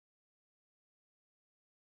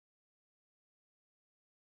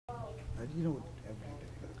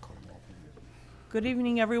Good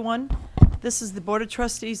evening, everyone. This is the Board of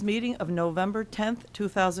Trustees meeting of November 10th,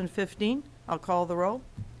 2015. I'll call the roll.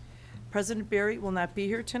 President Barry will not be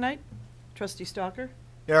here tonight. Trustee Stalker?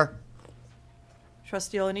 Here.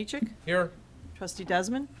 Trustee Olenichik? Here. Trustee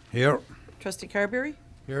Desmond? Here. Trustee Carberry?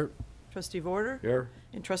 Here. Trustee Vorder? Here.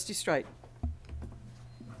 And Trustee Strite.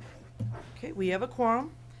 Okay, we have a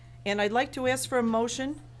quorum. And I'd like to ask for a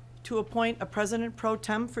motion to appoint a President Pro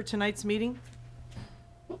Tem for tonight's meeting.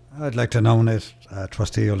 I'd like to nominate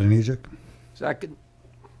Trustee Olenichik. Second.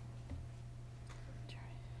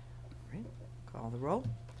 Right. Call the roll.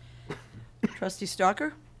 Trustee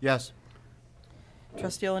Stalker? Yes.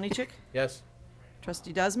 Trustee Olenichik? Yes.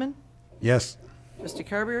 Trustee Desmond? Yes. Trustee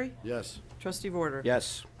Carberry? Yes. Trustee Vorder?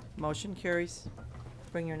 Yes. Motion carries.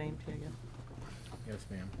 Bring your name to you again. Yes,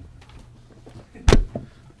 ma'am.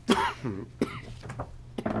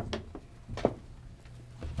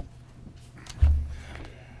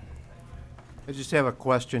 I just have a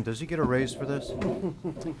question. Does he get a raise for this? Only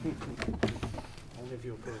if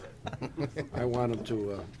you approve it. I want him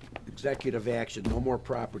to, executive action, no more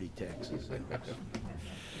property taxes.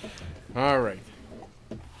 All right.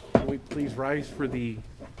 Can we please rise for the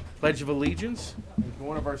Pledge of Allegiance? And can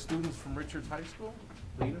one of our students from Richards High School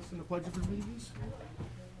lead us in the Pledge of Allegiance?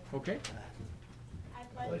 Okay. I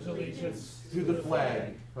pledge allegiance to the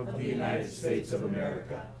flag of the United States of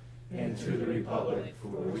America and to the republic for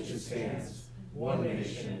which it stands, one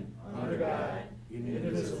nation, under God,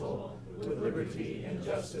 indivisible, with liberty and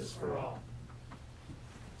justice for all.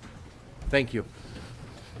 Thank you.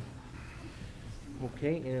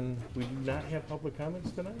 Okay, and we do not have public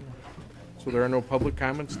comments tonight? So there are no public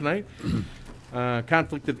comments tonight.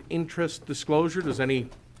 Conflict of interest disclosure. Does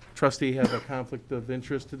any trustee have a conflict of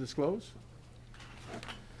interest to disclose?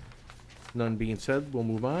 None being said, we'll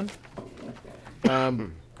move on.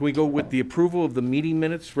 Can we go with the approval of the meeting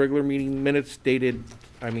minutes, regular meeting minutes dated,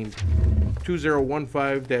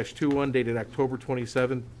 2015-21 dated October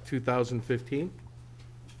 27, 2015?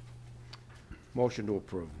 Motion to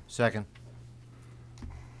approve. Second.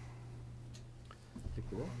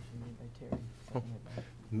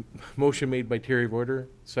 Motion made by Terry Vorder,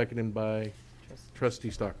 seconded by Trustee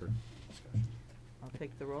Stalker. I'll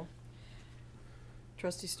take the roll.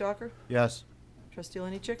 Trustee Stalker? Yes. Trustee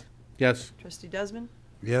Olenichik? Yes. Trustee Desmond?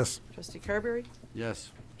 Yes. Trustee Carberry?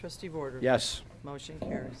 Yes. Trustee Vorder? Yes. Motion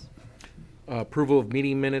carries. Approval of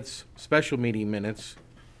meeting minutes, special meeting minutes,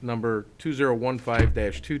 number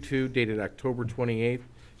 2015-22, dated October 28th,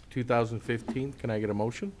 2015. Can I get a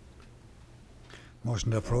motion? Motion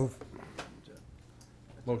to approve.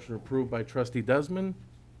 Motion approved by Trustee Desmond,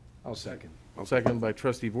 I'll second. seconded by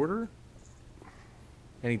Trustee Vorder.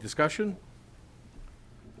 Any discussion?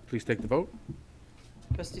 Please take the vote.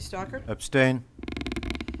 Trustee Stalker? Abstain.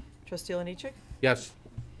 Trustee Olenichik? Yes.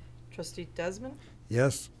 Trustee Desmond?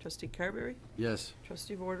 Yes. Trustee Carberry? Yes.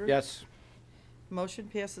 Trustee Vorder? Yes. Motion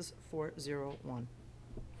passes 4-0-1.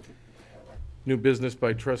 New business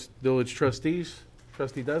by village trustees.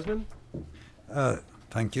 Trustee Desmond?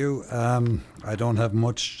 Thank you. I don't have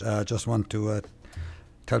much. Just want to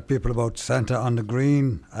tell people about Santa on the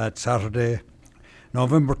Green at Saturday,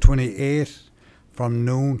 November 28th, from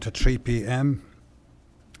noon to 3 p.m.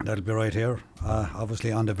 That'll be right here,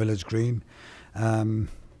 obviously on the village green. And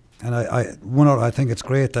I think it's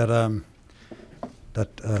great that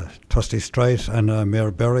Trustee Strite and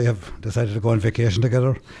Mayor Berry have decided to go on vacation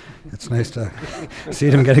together. It's nice to see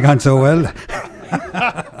them getting on so well.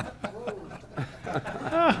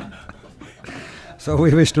 So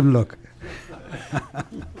we wish them luck.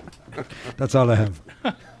 That's all I have.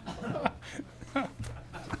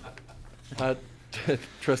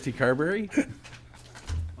 Trustee Carberry?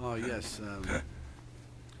 Oh, yes.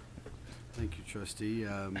 Thank you, Trustee.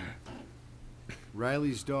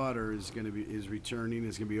 Riley's daughter is returning.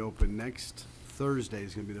 Is going to be open next Thursday.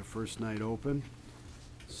 Is going to be their first night open.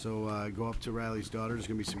 So go up to Riley's daughter. There's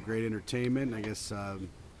going to be some great entertainment. I guess it's going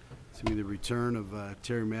to be the return of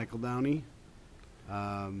Terry McEldowney.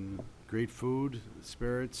 Great food,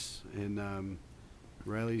 spirits, and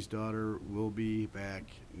Riley's daughter will be back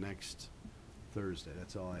next Thursday.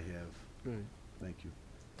 That's all I have. Good. Thank you.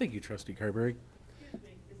 Thank you, Trustee Carberry. Excuse me,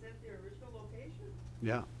 is that their original location?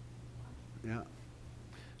 Yeah.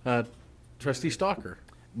 Yeah. Trustee Stalker?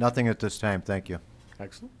 Nothing at this time, thank you.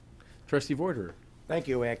 Excellent. Trustee Vorder? Thank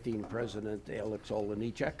you, Acting President Alex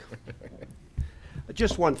Olenichek.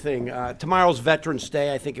 Just one thing. Tomorrow's Veterans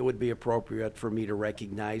Day. I think it would be appropriate for me to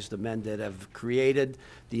recognize the men that have created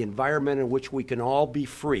the environment in which we can all be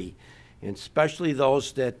free, and especially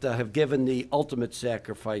those that have given the ultimate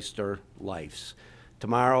sacrifice their lives.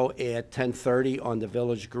 Tomorrow at 10:30 on the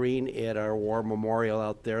Village Green at our War Memorial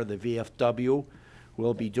out there, the VFW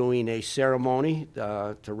will be doing a ceremony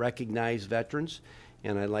to recognize veterans.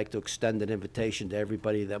 And I'd like to extend an invitation to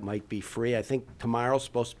everybody that might be free. I think tomorrow's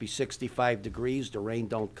supposed to be 65 degrees. The rain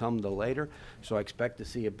don't come till later, so I expect to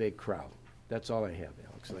see a big crowd. That's all I have,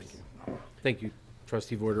 Alex. Thank you. Thank you,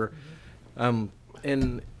 Trustee Vorder.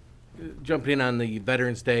 And jumping in on the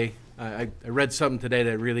Veterans Day, I read something today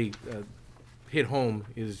that really hit home.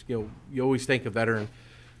 Is, you always thank a veteran,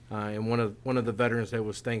 and one of the veterans that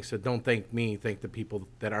was thanked said, "Don't thank me, thank the people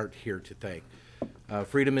that aren't here to thank."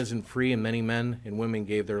 Freedom isn't free, and many men and women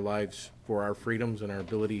gave their lives for our freedoms and our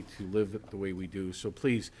ability to live the way we do. So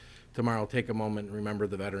please, tomorrow, take a moment and remember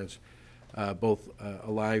the veterans, both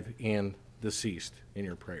alive and deceased, in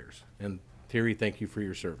your prayers. And Terry, thank you for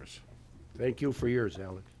your service. Thank you for yours,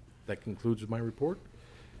 Alex. That concludes my report.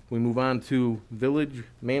 We move on to Village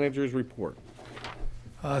Manager's Report.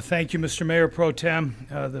 Thank you, Mr. Mayor Pro Tem.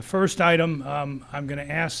 The first item, I'm going to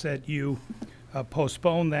ask that you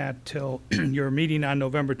postpone that till your meeting on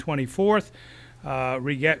November 24th.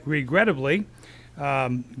 Regrettably,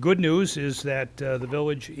 good news is that the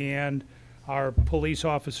village and our police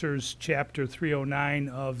officers, Chapter 309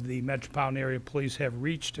 of the Metropolitan Area Police, have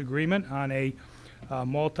reached agreement on a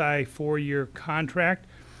multi-4-year contract.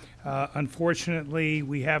 Unfortunately,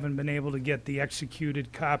 we haven't been able to get the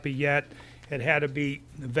executed copy yet. It had to be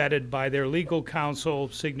vetted by their legal counsel,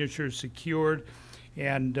 signatures secured,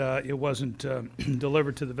 and it wasn't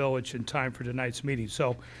delivered to the village in time for tonight's meeting.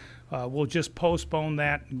 So we'll just postpone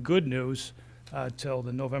that good news till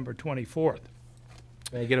the November 24th.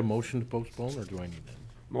 May I get a motion to postpone, or do I need that?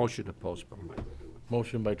 Motion to postpone.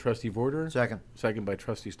 Motion by Trustee Vorder. Second. Second by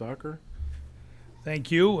Trustee Stalker.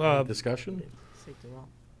 Thank you. Discussion? Take the roll.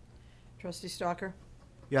 Trustee Stalker?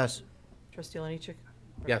 Yes. Trustee Oliniechek?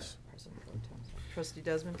 Yes. President Pro Tem. Trustee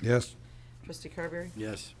Desmond? Yes. Trustee Carberry?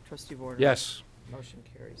 Yes. Trustee Vorder? Yes. Motion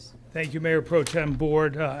carries. Thank you, Mayor Pro Tem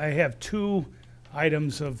Board. I have two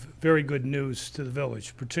items of very good news to the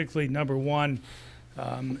village, particularly number one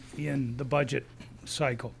in the budget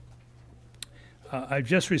cycle. I've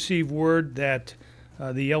just received word that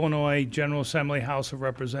the Illinois General Assembly House of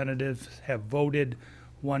Representatives have voted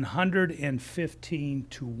 115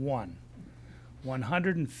 to 1.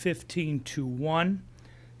 115 to 1.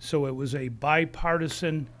 So it was a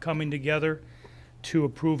bipartisan coming together to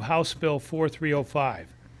approve House Bill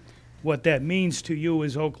 4305. What that means to you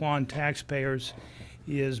as Oak Lawn taxpayers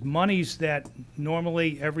is monies that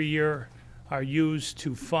normally every year are used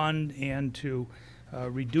to fund and to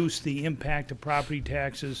reduce the impact of property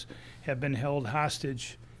taxes have been held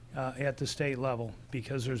hostage at the state level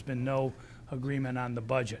because there's been no agreement on the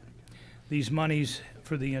budget. These monies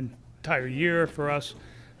for the entire year for us,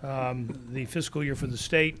 the fiscal year for the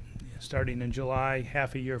state, starting in July,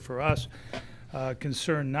 half a year for us,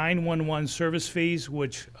 concern 911 service fees,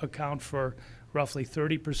 which account for roughly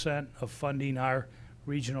 30% of funding our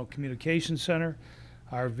regional communications center,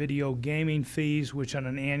 our video gaming fees, which on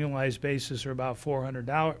an annualized basis are about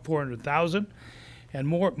 $400,000, and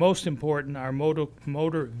most important, our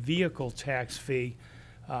motor vehicle tax fee.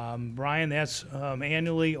 Brian, that's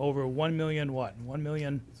annually over 1 million what? 1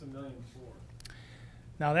 million? It's $1.4 million.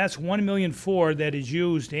 Now that's $1.4 million that is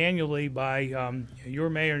used annually by your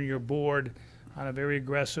mayor and your board on a very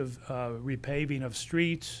aggressive repaving of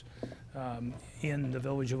streets in the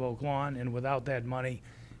village of Oak Lawn, and without that money,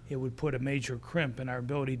 it would put a major crimp in our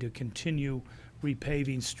ability to continue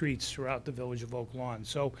repaving streets throughout the village of Oak Lawn.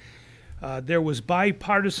 So there was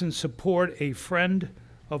bipartisan support. A friend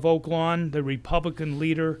of Oak Lawn, the Republican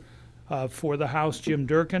leader for the House, Jim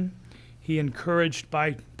Durkin, he encouraged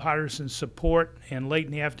bipartisan support, and late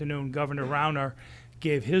in the afternoon, Governor Rauner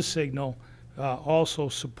gave his signal also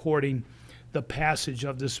supporting the passage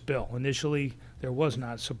of this bill. Initially, there was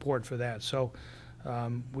not support for that. So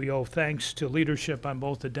we owe thanks to leadership on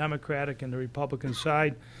both the Democratic and the Republican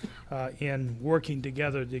side in working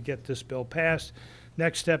together to get this bill passed.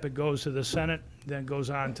 Next step, it goes to the Senate, then goes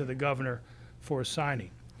on to the governor for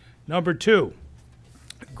signing. Number two,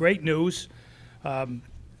 great news.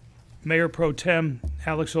 Mayor Pro Tem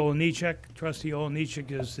Alex Oliniechek, Trustee Oliniechek,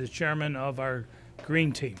 is the chairman of our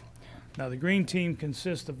Green Team. Now, the Green Team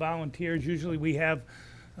consists of volunteers. Usually we have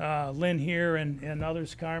Lynn here and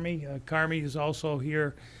others, Carmi. Carmi is also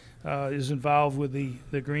here, is involved with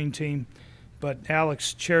the Green Team, but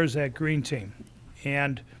Alex chairs that Green Team.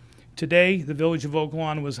 And today, the Village of Oak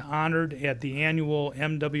Lawn was honored at the annual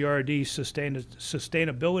MWRD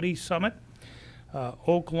Sustainability Summit.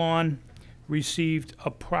 Oak Lawn received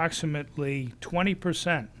approximately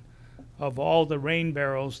 20% of all the rain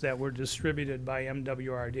barrels that were distributed by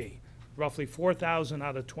MWRD. roughly 4,000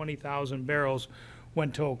 out of 20,000 barrels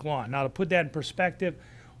went to Oak Lawn. Now, to put that in perspective,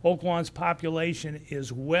 Oak Lawn's population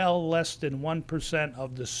is well less than 1%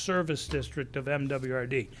 of the service district of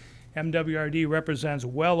MWRD. MWRD represents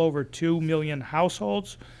well over 2 million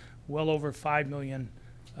households, well over 5 million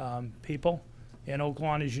people. And Oak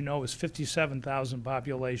Lawn, as you know, is 57,000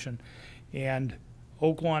 population. And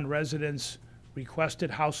Oak Lawn residents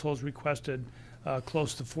households requested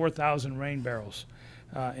close to 4,000 rain barrels.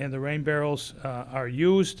 And the rain barrels are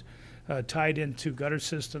used, tied into gutter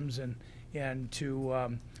systems and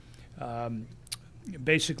to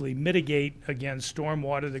basically mitigate against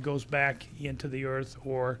stormwater that goes back into the earth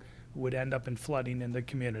or would end up in flooding in the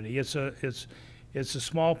community. It's a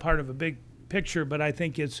small part of a big picture, but I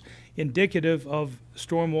think it's indicative of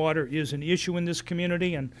stormwater is an issue in this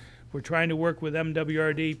community, and we're trying to work with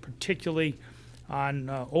MWRD, particularly on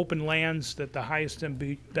open lands that the highest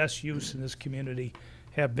and best use in this community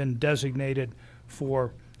have been designated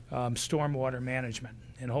for stormwater management.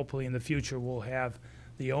 And hopefully in the future we'll have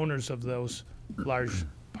the owners of those large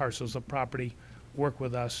parcels of property work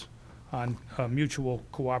with us on a mutual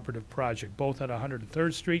cooperative project, both at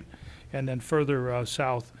 103rd Street and then further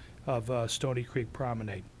south of Stony Creek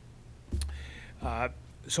Promenade.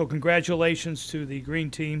 So congratulations to the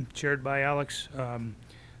Green Team, chaired by Alex.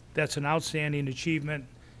 That's an outstanding achievement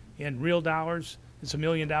in real dollars. It's a $1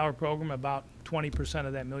 million program. About 20%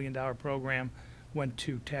 of that $1 million program went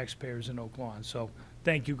to taxpayers in Oak Lawn. So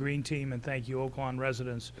thank you, Green Team, and thank you, Oak Lawn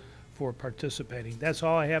residents, for participating. That's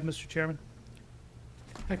all I have, Mr. Chairman.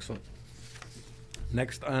 Excellent.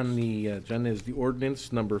 Next on the agenda is the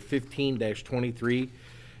ordinance number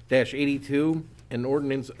 15-23-82, an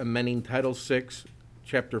ordinance amending Title VI,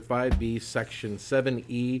 Chapter 5B, Section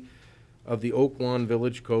 7E of the Oak Lawn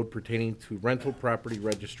Village Code pertaining to rental property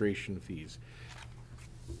registration fees.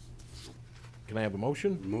 Can I have a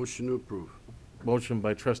motion? Motion to approve. Motion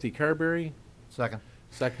by trustee Carberry, Second.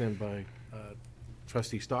 seconded by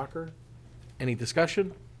trustee Stalker. Any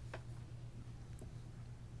discussion?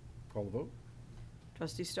 Call the vote.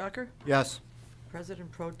 Trustee Stalker? Yes. President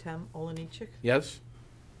Pro Tem Oliniechek? Yes?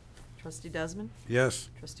 Trustee Desmond? Yes.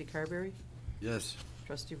 Trustee Carberry? Yes.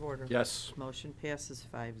 Trustee Vorder? Yes. Motion passes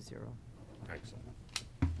 5-0. Excellent.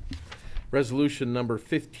 Resolution number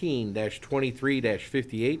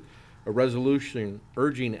 15-23-58, a resolution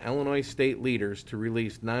urging Illinois state leaders to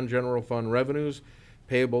release non-general fund revenues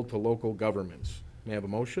payable to local governments. May I have a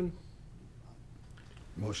motion?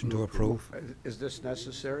 Motion to approve. Is this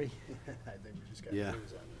necessary? Yeah.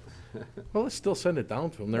 Well, let's still send it down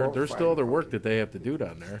to them. Well, There's still other work that they have to do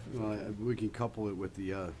down there. Well, we can couple it with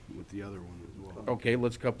the other one as well. Okay,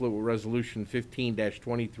 let's couple it with resolution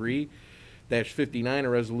 15-23-59, a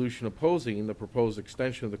resolution opposing the proposed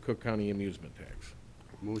extension of the Cook County amusement tax.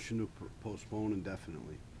 Motion to postpone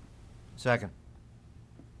indefinitely. Second.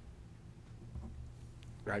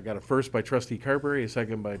 I got a first by trustee Carberry, a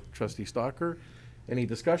second by trustee Stalker. Any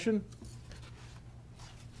discussion?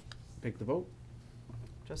 Take the vote.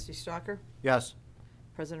 Trustee Stalker? Yes.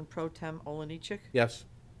 President Pro Tem Oliniechek? Yes.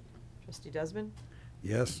 Trustee Desmond?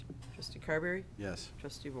 Yes. Trustee Carberry? Yes.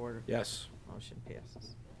 Trustee Vorder? Yes. Motion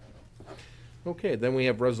passes. Okay, then we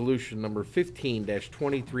have resolution number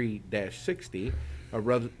 15-23-60, a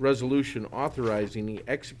resolution authorizing the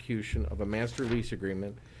execution of a master lease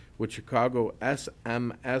agreement with Chicago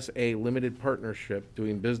SMSA Limited Partnership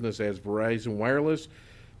doing business as Verizon Wireless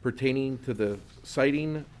pertaining to the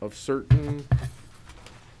siting of certain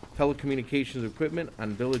telecommunications equipment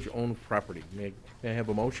on village-owned property. May I have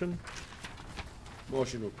a motion?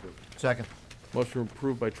 Motion to approve. Second. Motion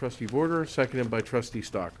approved by trustee Vorder, seconded by trustee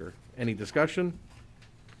Stalker. Any discussion?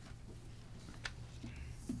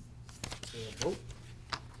 Vote.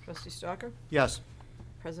 Trustee Stalker? Yes.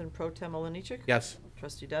 President Pro Tem Oliniechek? Yes.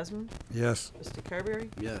 Trustee Desmond? Yes. Trustee Carberry?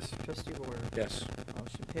 Yes. Trustee Vorder? Yes.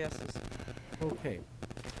 Motion passes. Okay.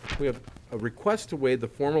 We have a request to waive the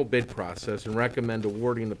formal bid process and recommend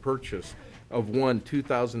awarding the purchase of one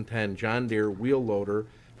 2010 John Deere wheel loader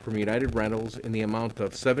from United Rentals in the amount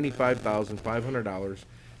of $75,500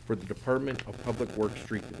 for the Department of Public Works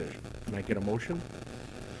Street Division. Can I get a motion?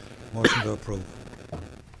 Motion to approve.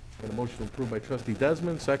 Got a motion approved by trustee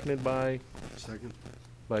Desmond, seconded by Second.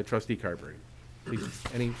 trustee Carberry. Please,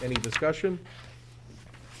 any discussion?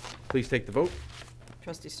 Please take the vote.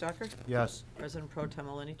 Trustee Stalker? Yes. President Pro Tem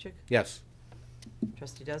Oliniechek? Yes.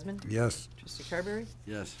 Trustee Desmond? Yes. Trustee Carberry?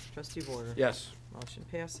 Yes. Trustee Vorder? Yes. Motion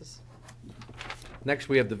passes. Next,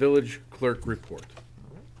 we have the village clerk report.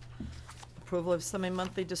 Approval of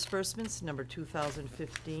semi-monthly disbursements, number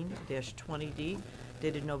 2015-20D,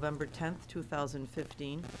 dated November 10th,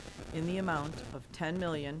 2015, in the amount of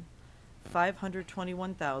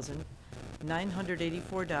 $10,521,000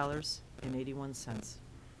 $984.81.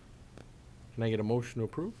 Can I get a motion to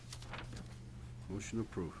approve? Motion to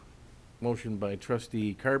approve. Motion by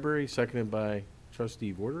trustee Carberry, seconded by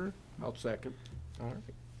trustee Vorder. I'll second. All right.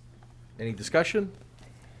 Any discussion?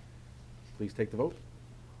 Please take the vote.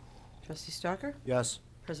 Trustee Stalker? Yes.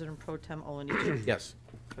 President Pro Tem Oliniechek? Yes.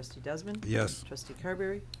 Trustee Desmond? Yes. Trustee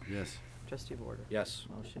Carberry? Yes. Trustee Vorder? Yes.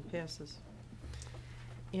 Motion passes.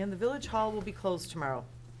 And the Village Hall will be closed tomorrow,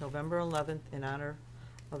 November 11th, in honor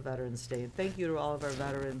of Veterans Day. And thank you to all of our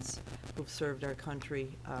veterans who've served our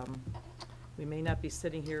country. We may not be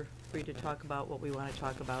sitting here free to talk about what we want to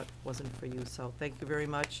talk about, wasn't for you, so thank you very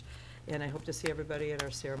much. And I hope to see everybody at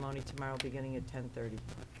our ceremony tomorrow, beginning at 10:30.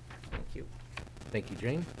 Thank you. Thank you,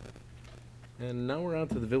 Jane. And now we're on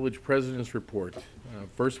to the village president's report.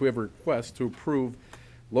 First, we have a request to approve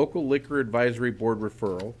local liquor advisory board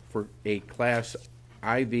referral for a Class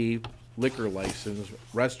IV liquor license,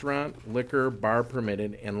 restaurant, liquor, bar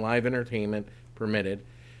permitted, and live entertainment permitted,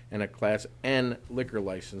 and a Class N liquor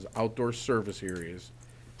license, outdoor service areas,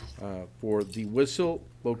 for the Whistle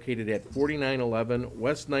located at 4911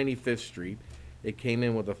 West 95th Street. It came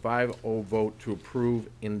in with a 5-0 vote to approve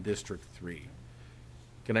in District 3.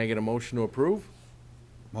 Can I get a motion to approve?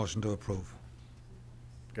 Motion to approve.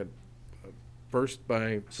 Good. First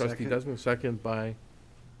by trustee Second. Desmond, second by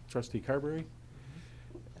trustee Carberry.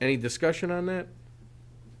 Any discussion on that?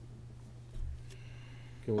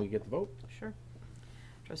 Can we get the vote? Sure.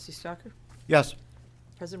 Trustee Stalker? Yes.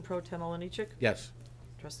 President Pro Tem Oliniechek? Yes.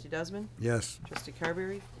 Trustee Desmond? Yes. Trustee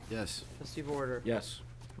Carberry? Yes. Trustee Vorder? Yes.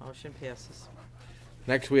 Motion passes.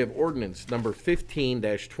 Next, we have ordinance number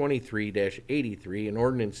 15-23-83, an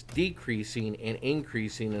ordinance decreasing and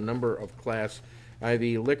increasing the number of Class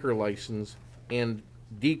IV liquor license and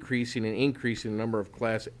decreasing and increasing the number of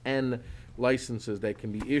Class N licenses that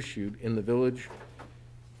can be issued in the village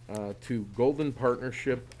to Golden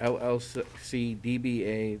Partnership LLC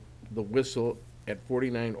DBA The Whistle at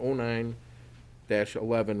 4909-11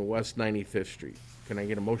 West 95th Street. Can I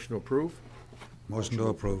get a motion to approve? Motion to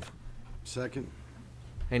approve. Second.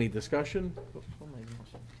 Any discussion?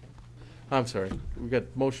 I'm sorry. We got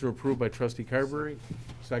motion approved by trustee Carberry,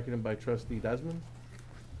 seconded by trustee Desmond.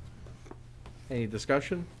 Any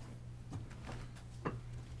discussion?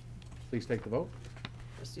 Please take the vote.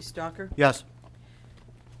 Trustee Stalker? Yes.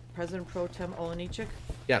 President Pro Tem Oliniechek?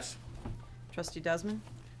 Yes. Trustee Desmond?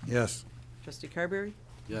 Yes. Trustee Carberry?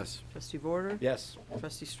 Yes. Trustee Vorder? Yes.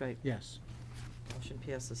 Trustee Strike? Yes. Motion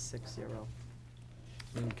passes 6-0.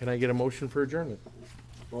 And can I get a motion for adjournment?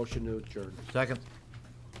 Motion to adjourn. Second.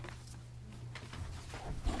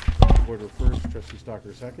 Order first, trustee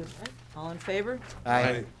Stalker second. All in favor?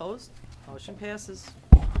 Aye. Opposed? Motion passes.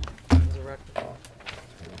 It was a record.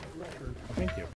 Thank you.